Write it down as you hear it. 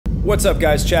What's up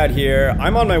guys, Chad here.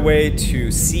 I'm on my way to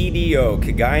CDO,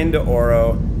 Cagayan de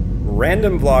Oro.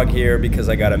 Random vlog here because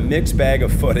I got a mixed bag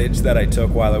of footage that I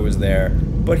took while I was there,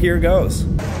 but here goes.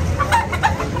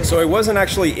 So I wasn't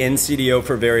actually in CDO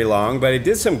for very long, but I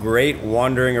did some great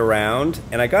wandering around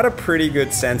and I got a pretty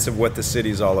good sense of what the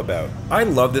city's all about. I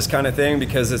love this kind of thing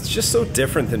because it's just so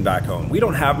different than back home. We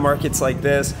don't have markets like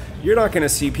this. You're not gonna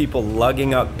see people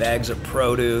lugging up bags of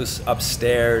produce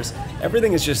upstairs.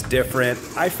 Everything is just different.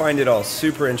 I find it all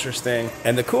super interesting.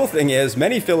 And the cool thing is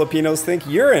many Filipinos think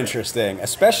you're interesting,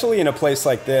 especially in a place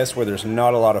like this where there's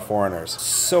not a lot of foreigners.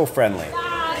 So friendly.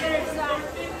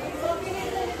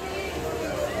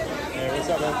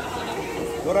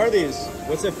 What are these?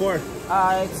 What's it for? It's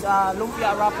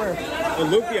lumpia wrapper. A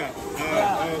lumpia?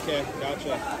 Oh, okay,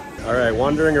 gotcha. All right,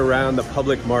 wandering around the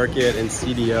public market in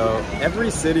CDO. Every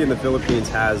city in the Philippines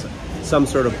has some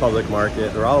sort of public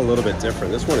market. They're all a little bit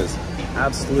different. This one is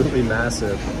absolutely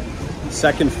massive.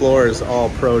 Second floor is all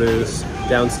produce.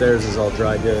 Downstairs is all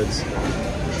dry goods.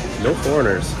 No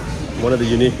foreigners. One of the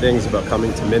unique things about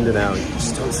coming to Mindanao, you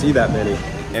just don't see that many.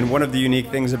 And one of the unique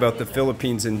things about the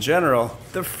Philippines in general,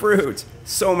 the fruit.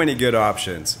 So many good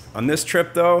options. On this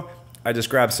trip though, I just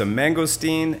grabbed some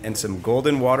mangosteen and some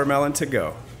golden watermelon to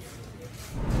go.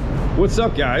 What's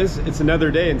up guys? It's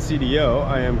another day in CDO.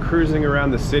 I am cruising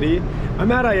around the city. I'm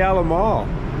at Ayala Mall.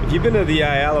 If you've been to the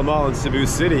Ayala Mall in Cebu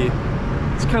City,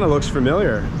 this kind of looks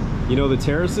familiar. You know the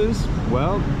terraces?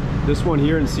 Well, this one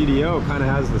here in CDO kind of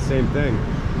has the same thing.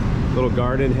 Little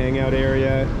garden hangout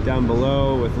area down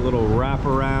below with a little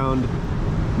wraparound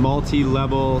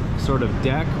multi-level sort of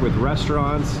deck with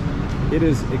restaurants. It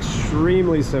is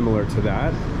extremely similar to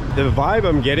that. The vibe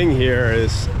I'm getting here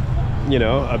is, you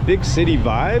know, a big city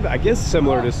vibe, I guess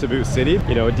similar to Cebu City.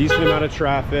 You know, a decent amount of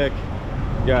traffic,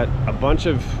 you got a bunch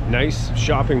of nice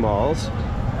shopping malls.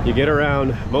 You get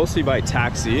around mostly by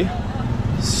taxi.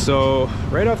 So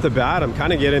right off the bat, I'm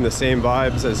kind of getting the same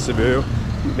vibes as Cebu.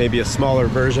 Maybe a smaller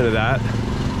version of that.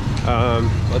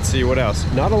 Let's see what else.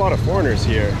 Not a lot of foreigners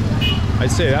here.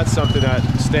 I'd say that's something that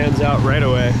stands out right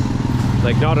away.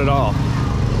 Like not at all.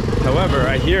 However,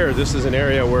 I hear this is an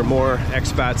area where more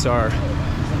expats are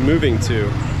moving to.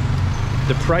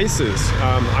 The prices,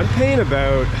 I'm paying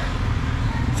about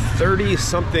 30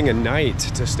 something a night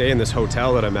to stay in this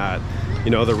hotel that I'm at. You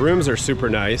know, the rooms are super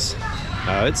nice.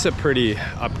 It's a pretty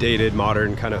updated,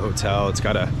 modern kind of hotel. It's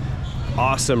got a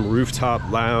awesome rooftop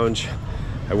lounge.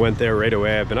 I went there right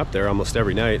away. I've been up there almost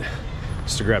every night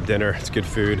just to grab dinner. It's good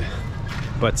food.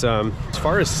 But as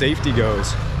far as safety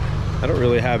goes, I don't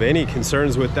really have any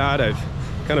concerns with that. I've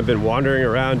kind of been wandering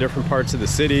around different parts of the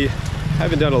city. I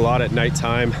haven't done a lot at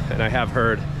nighttime, and I have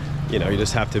heard, you know, you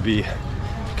just have to be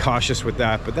cautious with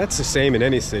that, but that's the same in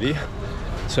any city.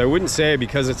 So I wouldn't say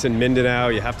because it's in Mindanao,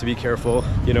 you have to be careful.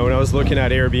 You know, when I was looking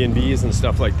at Airbnbs and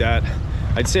stuff like that,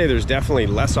 I'd say there's definitely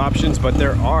less options, but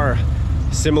there are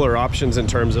similar options in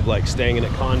terms of like staying in a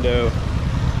condo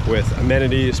with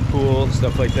amenities, pool,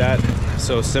 stuff like that.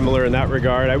 So similar in that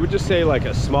regard. I would just say like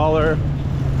a smaller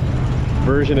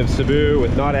version of Cebu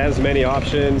with not as many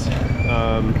options.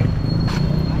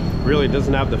 Really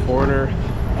doesn't have the foreigner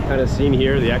kind of scene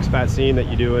here, the expat scene that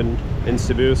you do in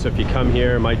Cebu. So if you come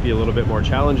here, it might be a little bit more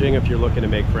challenging if you're looking to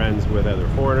make friends with other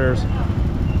foreigners.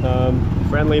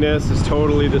 Friendliness is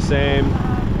totally the same.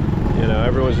 You know,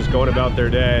 everyone's just going about their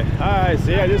day. Hi,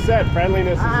 see, I just said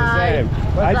friendliness is the same.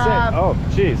 I'd say, oh,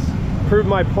 geez, prove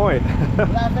my point. Good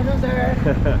afternoon,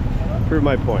 sir. Prove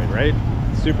my point, right?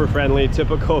 Super friendly,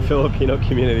 typical Filipino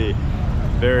community.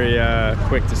 Very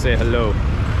quick to say hello.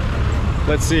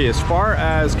 Let's see, as far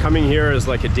as coming here as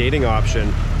like a dating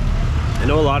option, I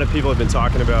know a lot of people have been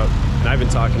talking about, and I've been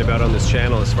talking about on this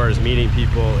channel, as far as meeting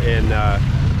people in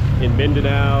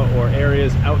Mindanao or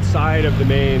areas outside of the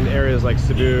main areas like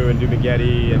Cebu and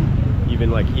Dumaguete and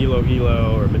even like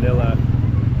Iloilo or Manila.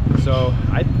 So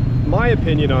my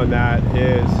opinion on that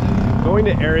is going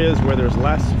to areas where there's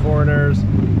less foreigners.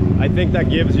 I think that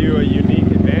gives you a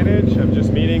unique advantage of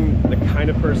just meeting the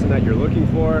kind of person that you're looking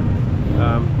for.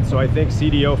 So I think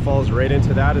CDO falls right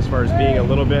into that as far as being a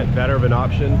little bit better of an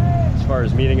option as far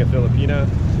as meeting a Filipina.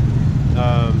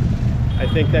 I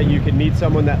think that you can meet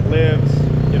someone that lives,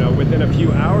 you know, within a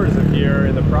few hours of here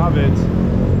in the province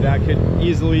that could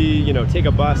easily, you know, take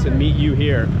a bus and meet you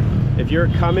here. If you're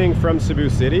coming from Cebu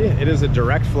City, it is a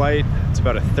direct flight. It's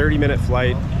about a 30-minute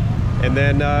flight. And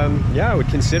then, yeah, I would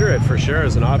consider it for sure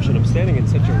as an option. I'm standing in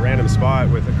such a random spot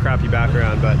with a crappy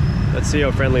background, but let's see how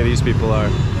friendly these people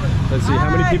are. Let's see, how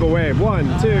many people wave?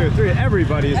 1, 2, 3,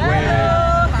 everybody's waving.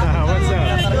 What's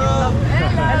up? Hello.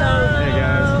 Hey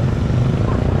guys.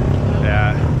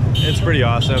 Yeah. It's pretty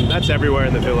awesome. That's everywhere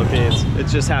in the Philippines. It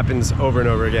just happens over and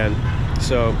over again.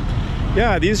 So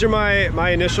yeah, these are my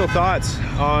initial thoughts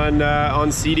on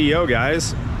CDO,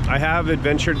 guys. I have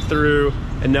adventured through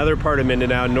another part of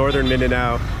Mindanao, northern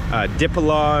Mindanao,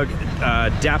 Dipolog,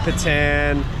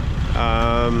 Dapitan,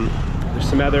 there's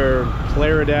some other,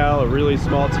 Claridel, a really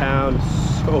small town,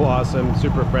 so awesome,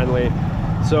 super friendly.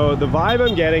 So the vibe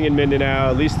I'm getting in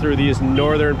Mindanao, at least through these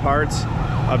northern parts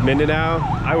of Mindanao,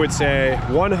 I would say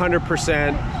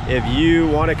 100%, if you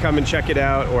want to come and check it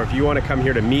out, or if you want to come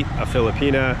here to meet a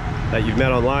Filipina that you've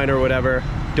met online or whatever,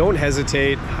 don't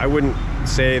hesitate. I wouldn't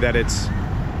say that it's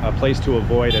a place to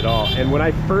avoid at all. And when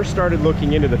I first started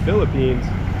looking into the Philippines,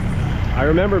 I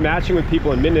remember matching with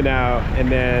people in Mindanao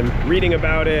and then reading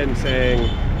about it and saying,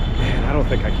 man, I don't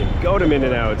think I can go to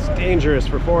Mindanao. It's dangerous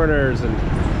for foreigners. And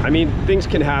I mean, things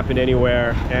can happen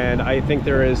anywhere. And I think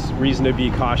there is reason to be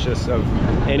cautious of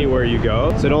anywhere you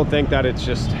go. So don't think that it's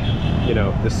just, you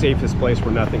know, the safest place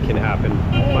where nothing can happen.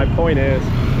 My point is,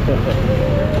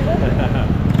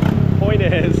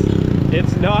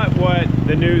 it's not what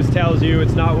the news tells you.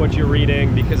 It's not what you're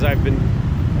reading, because I've been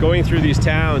going through these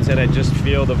towns and I just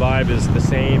feel the vibe is the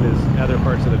same as other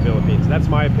parts of the Philippines. That's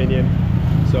my opinion.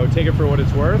 So take it for what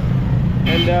it's worth.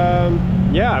 And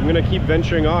yeah, I'm gonna keep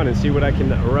venturing on and see what I can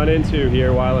run into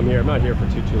here while I'm here. I'm not here for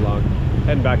too long.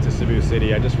 Heading back to Cebu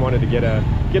City. I just wanted to get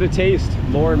a taste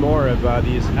more and more of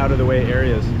these out of the way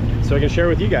areas, so I can share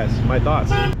with you guys my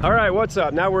thoughts. All right, what's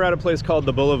up? Now we're at a place called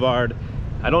the Boulevard.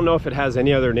 I don't know if it has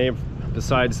any other name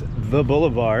besides the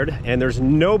Boulevard, and there's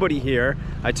nobody here.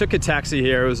 I took a taxi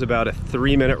here. It was about a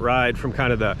 3-minute ride from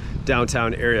kind of the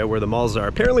downtown area where the malls are.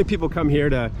 Apparently people come here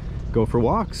to go for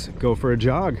walks, go for a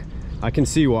jog. I can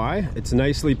see why. It's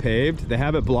nicely paved. They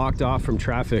have it blocked off from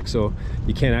traffic, so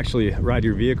you can't actually ride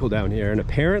your vehicle down here. And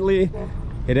apparently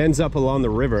it ends up along the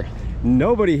river.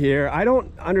 Nobody here. I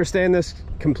don't understand this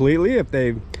completely, if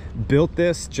they built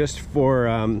this just for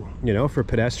you know, for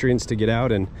pedestrians to get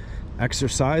out and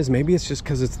exercise. Maybe it's just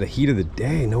because it's the heat of the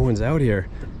day, no one's out here.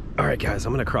 All right guys,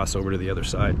 I'm gonna cross over to the other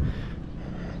side.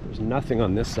 There's nothing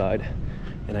on this side,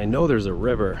 and I know there's a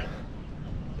river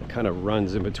that kind of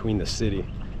runs in between the city.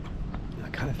 I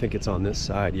kind of think it's on this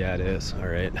side. Yeah, it is. All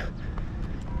right,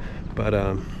 but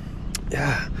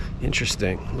yeah,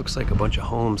 interesting. Looks like a bunch of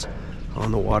homes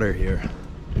on the water here.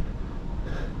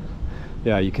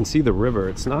 Yeah, you can see the river.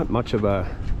 It's not much of a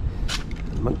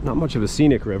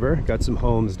scenic river. Got some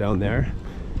homes down there.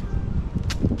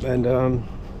 And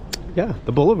yeah,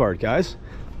 the Boulevard, guys.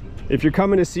 If you're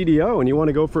coming to CDO and you want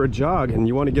to go for a jog and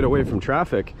you want to get away from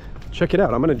traffic, check it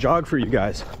out. I'm gonna jog for you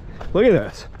guys. Look at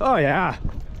this. Oh yeah,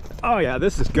 oh yeah,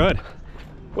 this is good.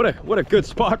 What a good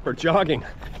spot for jogging.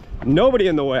 Nobody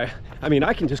in the way. I mean,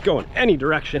 I can just go in any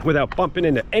direction without bumping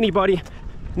into anybody.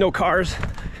 No cars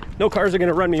are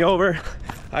gonna run me over.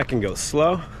 I can go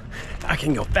slow, I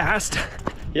can go fast.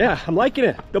 Yeah, I'm liking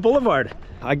it. The Boulevard.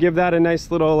 I give that a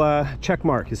nice little check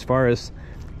mark as far as,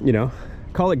 you know,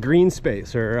 call it green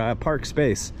space or park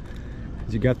space.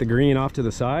 You got the green off to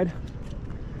the side.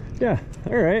 Yeah,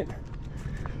 all right.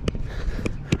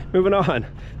 Moving on.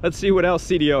 Let's see what else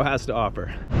CDO has to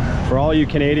offer. For all you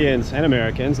Canadians and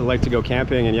Americans that like to go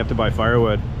camping and you have to buy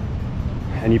firewood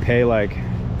and you pay like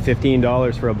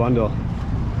 $15 for a bundle,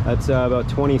 that's about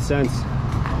 20 cents.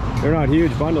 They're not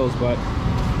huge bundles, but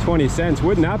 20 cents.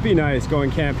 Wouldn't that be nice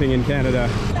going camping in Canada?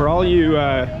 For all you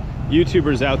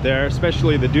YouTubers out there,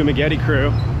 especially the Dumageddon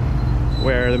crew,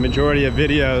 where the majority of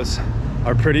videos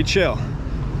are pretty chill.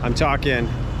 I'm talking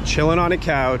chilling on a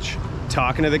couch,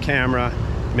 talking to the camera.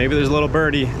 Maybe there's a little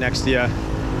birdie next to you.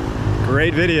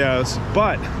 Great videos,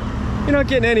 but you're not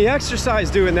getting any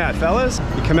exercise doing that, fellas.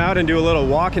 You come out and do a little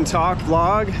walk and talk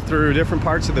vlog through different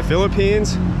parts of the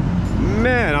Philippines.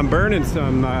 Man, I'm burning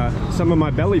some of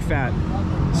my belly fat.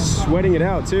 Sweating it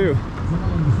out too.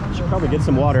 Should probably get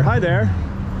some water. Hi there.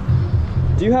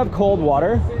 Do you have cold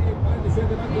water?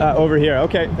 Over here.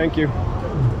 Okay, thank you.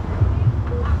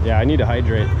 Yeah, I need to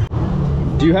hydrate.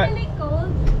 Do you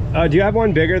have? Do you have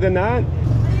one bigger than that?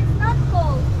 But it's not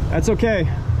cold. That's okay. No,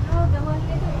 the one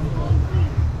bigger is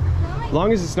cold. As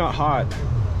long as it's not hot.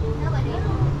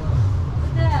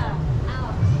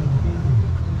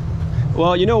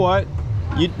 Well, you know what?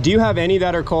 Do you have any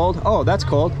that are cold? Oh, that's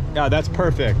cold. Yeah, that's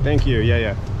perfect. Thank you.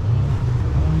 Yeah.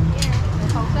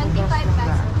 25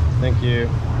 pesos. Thank you.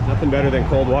 Nothing better than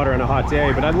cold water on a hot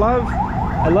day. But I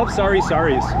love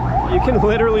sari-saris. You can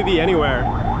literally be anywhere.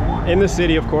 In the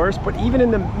city, of course, but even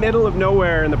in the middle of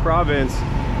nowhere in the province,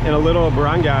 in a little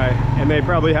barangay, and they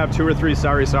probably have 2 or 3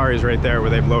 sari-saris right there where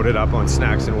they've loaded up on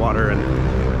snacks and water, and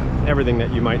everything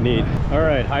that you might need. All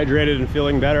right, hydrated and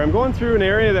feeling better. I'm going through an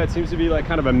area that seems to be like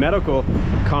kind of a medical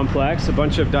complex, a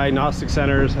bunch of diagnostic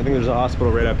centers. I think there's a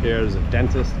hospital right up here. There's a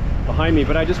dentist behind me,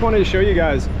 but I just wanted to show you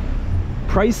guys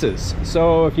prices.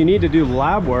 So if you need to do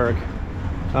lab work,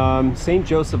 St.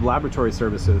 Joseph Laboratory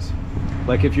Services,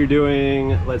 like if you're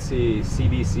doing, let's see,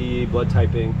 CBC, blood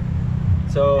typing,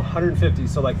 so 150,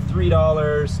 so like $3,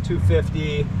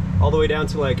 $2.50, all the way down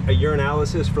to like a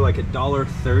urinalysis for like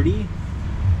 $1.30.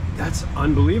 That's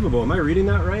unbelievable. Am I reading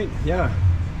that right? Yeah.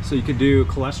 So you could do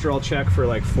cholesterol check for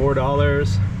like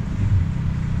 $4,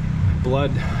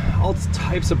 blood, all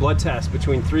types of blood tests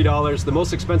between $3. The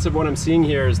most expensive one I'm seeing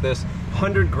here is this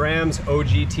 100 grams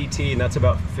OGTT, and that's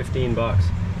about 15 bucks.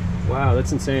 Wow,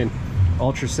 that's insane.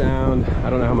 Ultrasound, I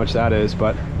don't know how much that is,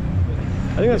 but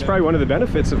I think that's probably one of the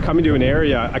benefits of coming to an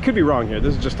area. I could be wrong here.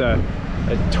 This is just a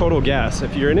total guess.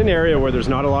 If you're in an area where there's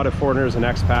not a lot of foreigners and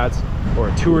expats or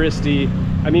touristy,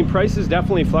 I mean, prices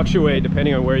definitely fluctuate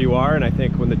depending on where you are. And I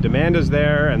think when the demand is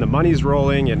there and the money's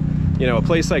rolling, and you know, a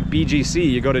place like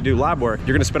BGC, you go to do lab work,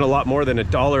 you're gonna spend a lot more than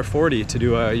 $1.40 to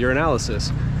do a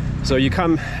urinalysis. So you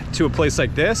come to a place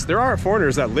like this, there are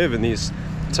foreigners that live in these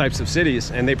types of cities,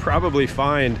 and they probably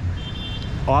find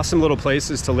awesome little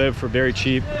places to live for very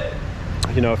cheap.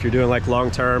 You know, if you're doing like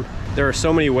long term, there are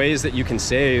so many ways that you can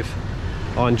save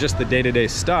on just the day-to-day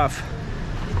stuff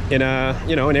in a,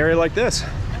 you know, an area like this.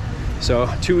 So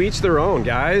to each their own,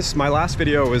 guys. My last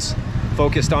video was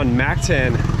focused on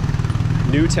Mactan,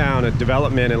 Newtown, a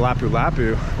development in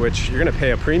Lapu-Lapu, which you're gonna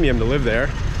pay a premium to live there.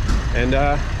 And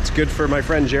it's good for my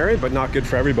friend Jerry, but not good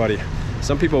for everybody.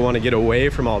 Some people want to get away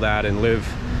from all that and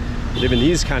live in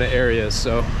these kind of areas.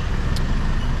 So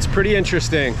it's pretty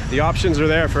interesting. The options are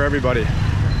there for everybody.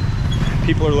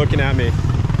 People are looking at me.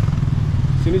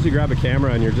 As soon as you grab a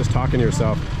camera and you're just talking to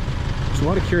yourself, there's a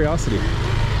lot of curiosity.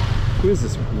 Who is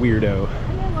this weirdo?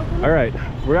 All right,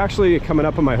 we're actually coming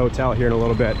up on my hotel here in a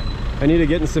little bit. I need to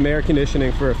get in some air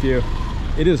conditioning for a few.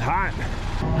 It is hot.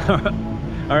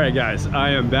 All right, guys, I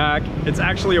am back. It's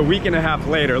actually a week and a half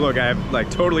later. Look, I have like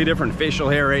totally different facial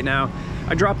hair right now.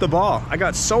 I dropped the ball. I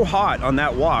got so hot on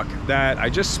that walk that I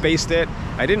just spaced it.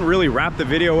 I didn't really wrap the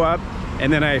video up.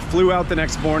 And then I flew out the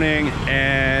next morning,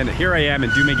 and here I am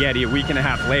in Dumaguete a week and a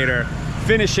half later,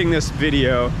 finishing this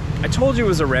video. I told you it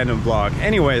was a random vlog.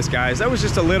 Anyways, guys, that was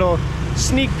just a little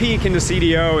sneak peek into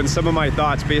CDO and some of my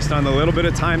thoughts based on the little bit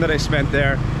of time that I spent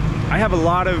there. I have a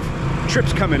lot of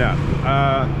trips coming up.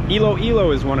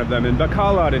 Iloilo is one of them, and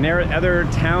Bacolod, and other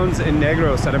towns in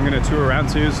Negros that I'm gonna tour around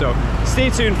to. So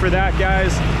stay tuned for that,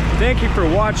 guys. Thank you for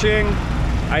watching.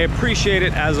 I appreciate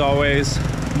it as always.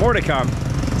 More to come.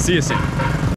 See you soon.